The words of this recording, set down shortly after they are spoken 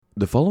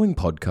The following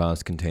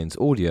podcast contains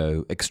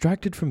audio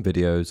extracted from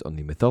videos on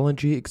the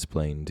Mythology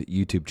Explained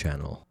YouTube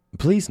channel.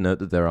 Please note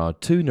that there are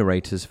two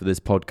narrators for this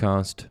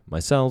podcast,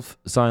 myself,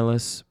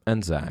 Silas,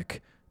 and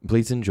Zach.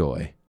 Please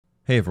enjoy.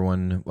 Hey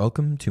everyone,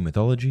 welcome to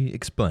Mythology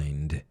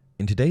Explained.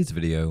 In today's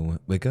video,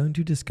 we're going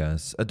to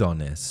discuss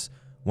Adonis,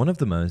 one of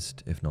the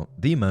most, if not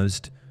the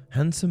most,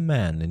 handsome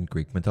man in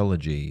Greek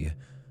mythology.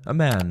 A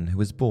man who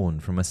was born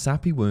from a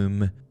sappy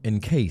womb,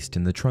 encased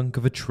in the trunk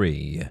of a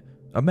tree.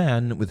 A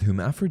man with whom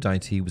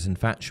Aphrodite was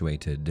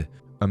infatuated.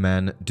 A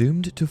man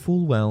doomed to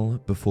fall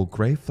well before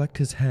grey flecked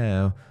his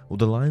hair or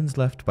the lines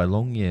left by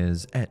long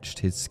years etched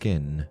his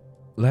skin.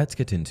 Let's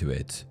get into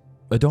it.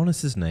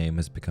 Adonis's name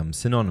has become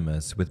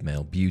synonymous with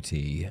male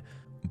beauty.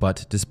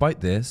 But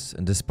despite this,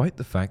 and despite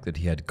the fact that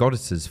he had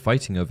goddesses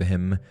fighting over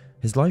him,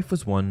 his life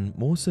was one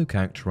more so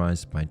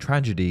characterized by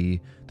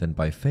tragedy than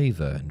by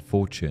favour and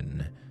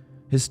fortune.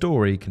 His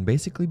story can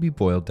basically be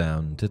boiled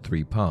down to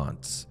three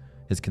parts: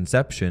 his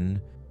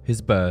conception, his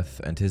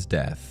birth, and his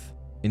death.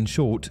 In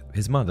short,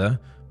 his mother,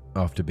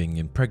 after being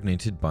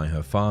impregnated by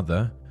her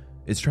father,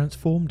 is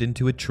transformed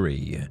into a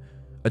tree.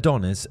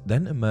 Adonis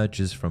then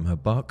emerges from her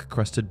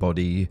bark-crusted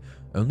body,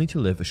 only to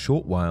live a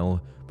short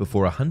while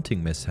before a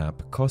hunting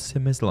mishap costs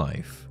him his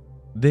life.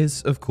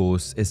 This, of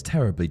course, is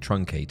terribly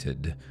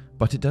truncated,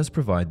 but it does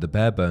provide the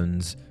bare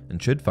bones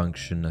and should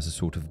function as a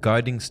sort of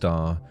guiding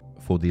star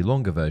for the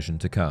longer version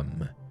to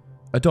come.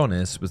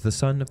 Adonis was the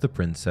son of the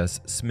princess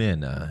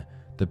Smyrna,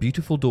 the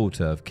beautiful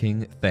daughter of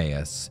King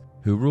Theias,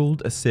 who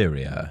ruled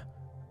Assyria.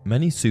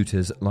 Many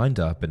suitors lined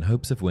up in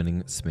hopes of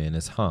winning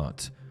Smyrna's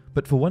heart,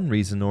 but for one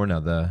reason or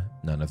another,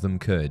 none of them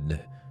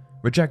could.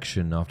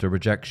 Rejection after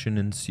rejection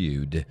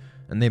ensued,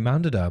 and they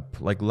mounded up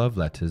like love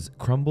letters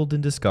crumbled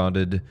and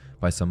discarded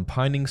by some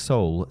pining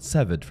soul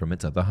severed from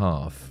its other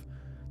half.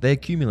 They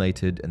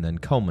accumulated and then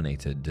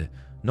culminated,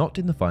 not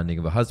in the finding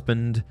of a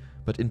husband,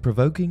 but in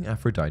provoking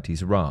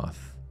Aphrodite's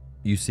wrath.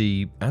 You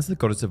see, as the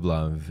goddess of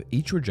love,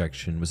 each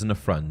rejection was an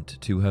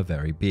affront to her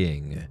very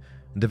being,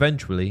 and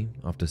eventually,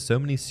 after so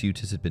many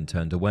suitors had been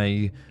turned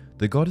away,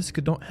 the goddess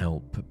could not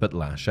help but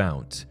lash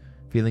out,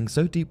 feeling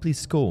so deeply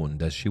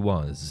scorned as she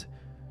was.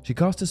 She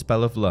cast a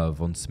spell of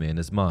love on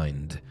Smyrna's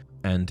mind,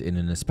 and in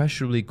an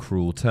especially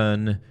cruel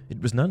turn,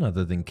 it was none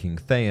other than King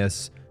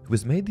Theias who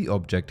was made the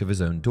object of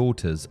his own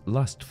daughter's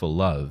lustful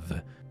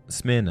love.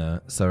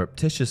 Smyrna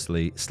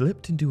surreptitiously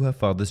slipped into her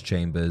father's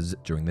chambers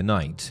during the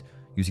night,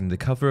 using the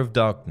cover of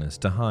darkness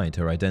to hide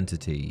her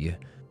identity.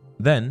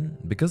 Then,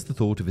 because the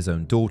thought of his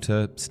own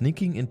daughter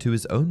sneaking into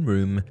his own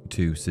room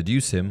to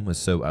seduce him was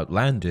so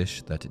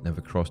outlandish that it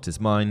never crossed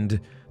his mind,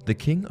 the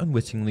king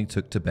unwittingly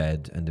took to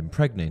bed and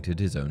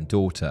impregnated his own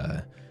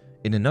daughter.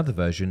 In another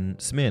version,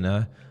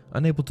 Smyrna,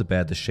 unable to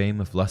bear the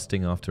shame of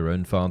lusting after her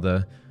own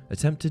father,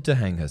 attempted to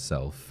hang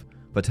herself,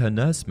 but her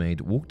nursemaid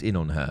walked in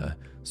on her,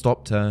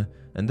 stopped her,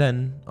 and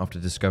then, after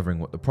discovering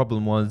what the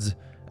problem was,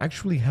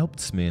 actually helped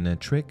Smyrna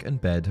trick and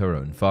bed her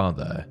own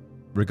father.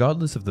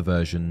 Regardless of the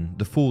version,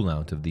 the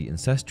fallout of the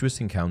incestuous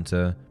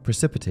encounter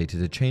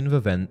precipitated a chain of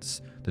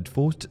events that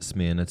forced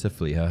Smyrna to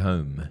flee her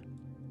home.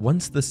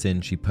 Once the sin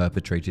she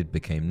perpetrated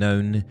became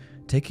known,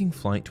 taking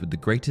flight with the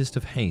greatest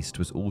of haste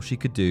was all she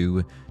could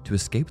do to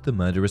escape the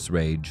murderous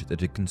rage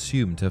that had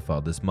consumed her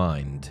father's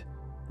mind.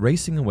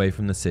 Racing away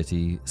from the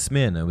city,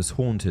 Smyrna was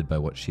haunted by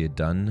what she had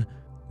done.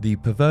 The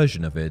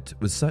perversion of it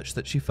was such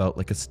that she felt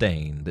like a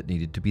stain that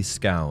needed to be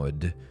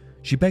scoured.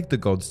 She begged the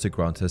gods to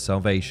grant her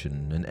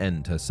salvation and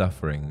end her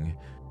suffering.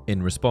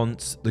 In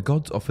response, the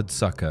gods offered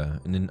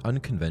succor in an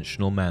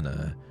unconventional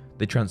manner.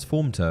 They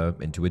transformed her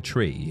into a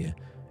tree,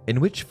 in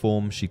which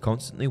form she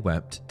constantly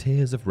wept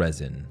tears of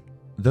resin.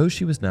 Though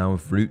she was now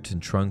of root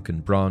and trunk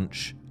and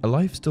branch, a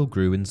life still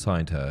grew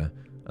inside her,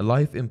 a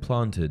life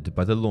implanted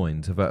by the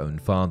loins of her own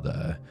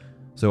father.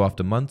 So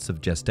after months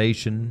of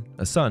gestation,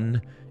 a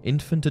son,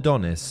 infant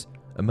Adonis,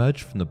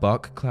 emerged from the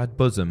bark-clad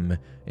bosom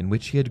in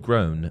which he had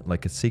grown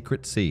like a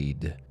secret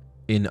seed.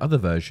 In other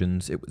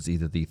versions, it was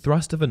either the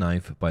thrust of a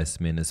knife by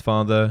Smyrna's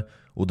father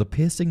or the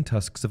piercing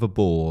tusks of a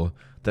boar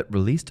that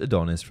released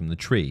Adonis from the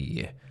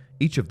tree,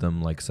 each of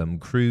them like some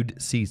crude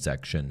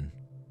C-section.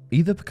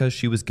 Either because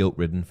she was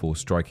guilt-ridden for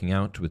striking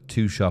out with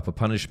too sharp a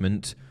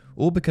punishment,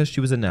 or because she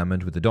was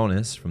enamored with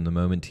Adonis from the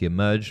moment he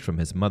emerged from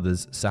his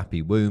mother's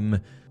sappy womb,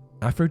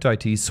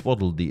 Aphrodite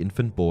swaddled the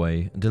infant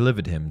boy and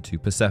delivered him to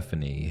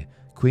Persephone,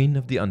 queen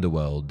of the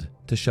underworld,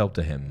 to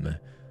shelter him.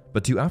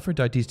 But to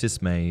Aphrodite's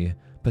dismay,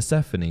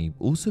 Persephone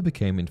also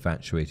became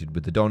infatuated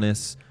with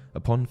Adonis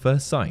upon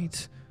first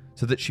sight,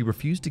 so that she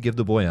refused to give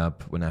the boy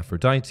up when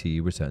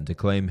Aphrodite returned to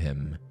claim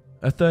him.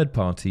 A third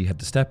party had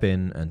to step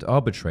in and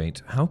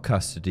arbitrate how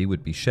custody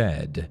would be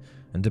shared,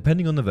 and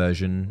depending on the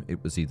version,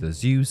 it was either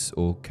Zeus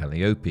or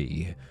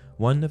Calliope,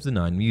 one of the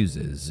 9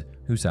 muses,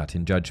 who sat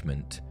in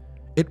judgment.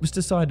 It was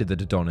decided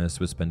that Adonis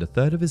would spend a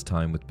third of his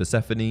time with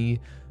Persephone,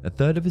 a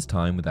third of his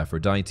time with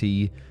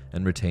Aphrodite,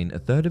 and retain a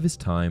third of his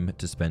time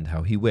to spend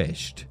how he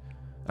wished.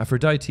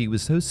 Aphrodite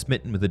was so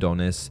smitten with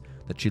Adonis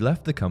that she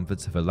left the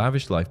comforts of her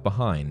lavish life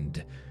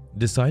behind,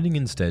 deciding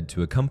instead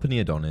to accompany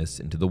Adonis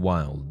into the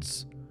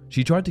wilds.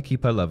 She tried to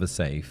keep her lover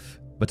safe,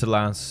 but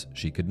alas,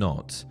 she could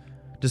not.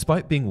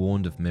 Despite being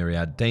warned of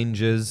myriad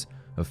dangers,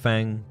 of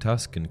fang,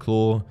 tusk, and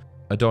claw,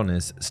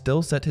 Adonis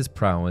still set his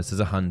prowess as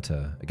a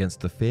hunter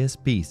against the fierce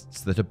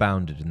beasts that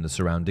abounded in the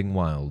surrounding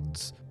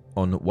wilds.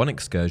 On one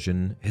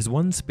excursion, his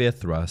one spear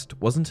thrust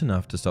wasn't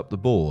enough to stop the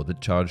boar that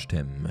charged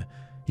him.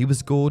 He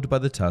was gored by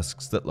the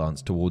tusks that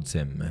lanced towards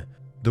him.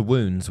 The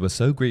wounds were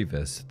so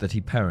grievous that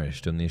he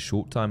perished only a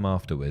short time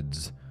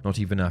afterwards. Not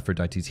even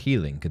Aphrodite's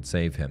healing could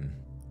save him.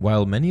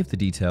 While many of the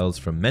details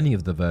from many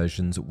of the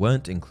versions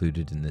weren't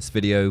included in this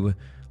video,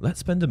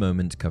 let's spend a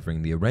moment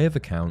covering the array of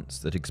accounts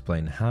that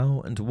explain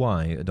how and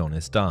why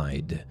Adonis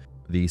died.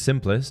 The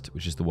simplest,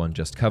 which is the one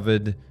just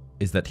covered,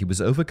 is that he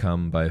was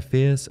overcome by a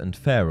fierce and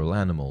feral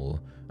animal,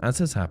 as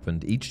has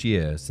happened each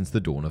year since the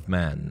dawn of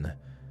man.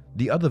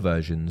 The other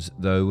versions,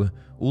 though,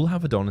 all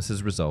have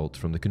Adonis's result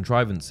from the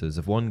contrivances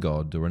of one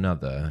god or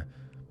another.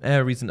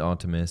 Ares and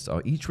Artemis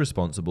are each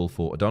responsible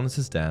for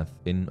Adonis's death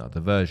in other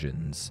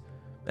versions.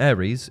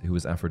 Ares, who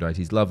was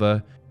Aphrodite's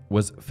lover,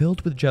 was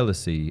filled with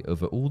jealousy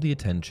over all the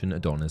attention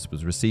Adonis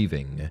was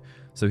receiving,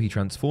 so he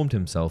transformed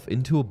himself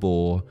into a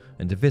boar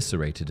and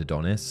eviscerated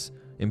Adonis,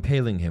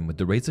 impaling him with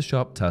the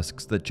razor-sharp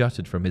tusks that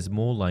jutted from his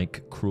more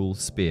like cruel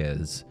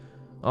spears.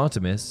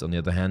 Artemis, on the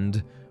other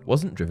hand,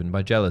 wasn't driven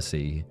by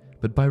jealousy,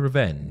 but by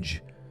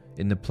revenge.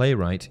 In the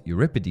playwright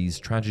Euripides'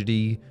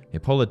 tragedy,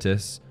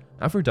 Hippolytus,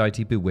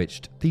 Aphrodite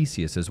bewitched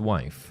Theseus'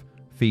 wife,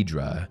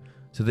 Phaedra,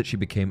 so that she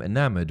became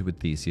enamored with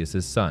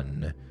Theseus'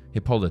 son,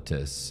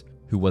 Hippolytus,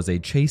 who was a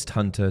chaste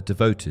hunter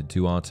devoted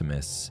to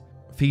Artemis.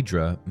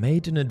 Phaedra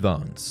made an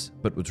advance,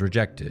 but was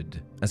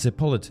rejected, as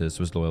Hippolytus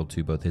was loyal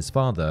to both his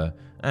father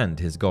and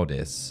his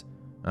goddess.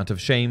 Out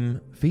of shame,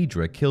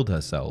 Phaedra killed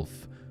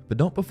herself, but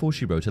not before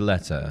she wrote a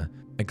letter,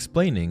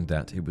 explaining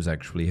that it was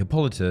actually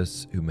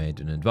Hippolytus who made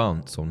an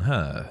advance on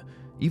her,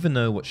 even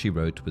though what she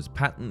wrote was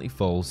patently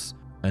false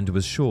and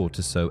was sure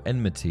to sow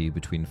enmity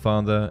between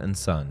father and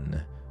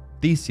son.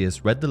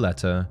 Theseus read the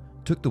letter,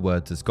 took the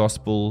words as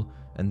gospel,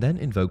 and then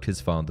invoked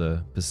his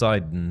father,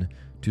 Poseidon,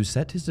 to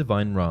set his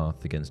divine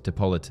wrath against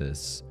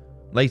Hippolytus.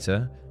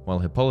 Later, while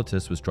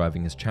Hippolytus was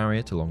driving his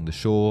chariot along the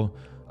shore,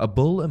 a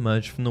bull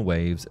emerged from the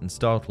waves and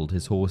startled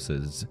his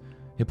horses.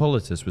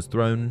 Hippolytus was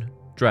thrown,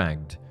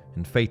 dragged,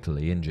 and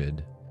fatally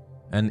injured.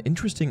 An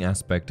interesting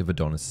aspect of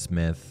Adonis'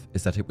 myth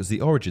is that it was the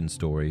origin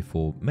story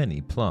for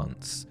many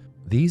plants.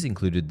 These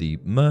included the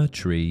myrrh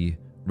tree,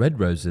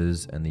 red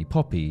roses, and the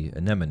poppy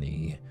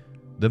anemone.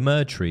 The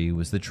myrrh tree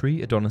was the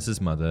tree Adonis'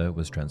 mother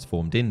was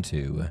transformed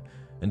into,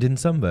 and in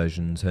some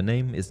versions her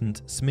name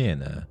isn't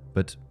Smyrna,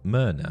 but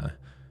Smyrna,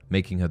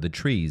 making her the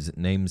tree's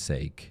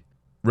namesake.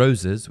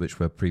 Roses, which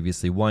were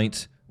previously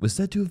white, were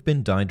said to have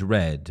been dyed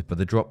red by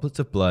the droplets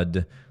of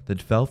blood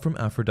that fell from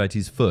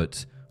Aphrodite's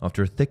foot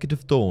after a thicket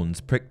of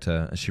thorns pricked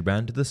her as she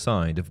ran to the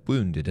side of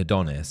wounded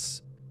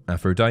Adonis.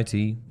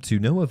 Aphrodite, to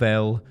no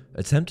avail,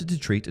 attempted to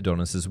treat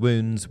Adonis'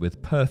 wounds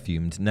with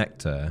perfumed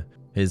nectar.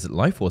 His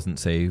life wasn't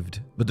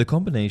saved, but the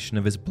combination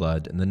of his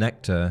blood and the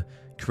nectar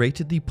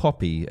created the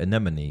poppy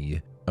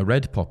anemone, a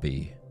red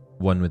poppy,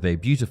 one with a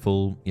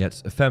beautiful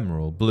yet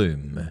ephemeral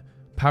bloom,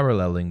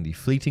 paralleling the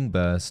fleeting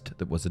burst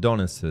that was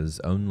Adonis'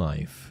 own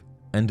life.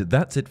 And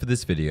that's it for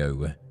this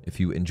video. If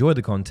you enjoy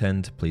the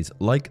content, please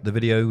like the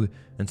video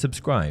and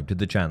subscribe to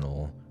the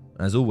channel.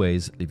 As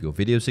always, leave your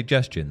video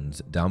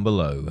suggestions down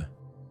below.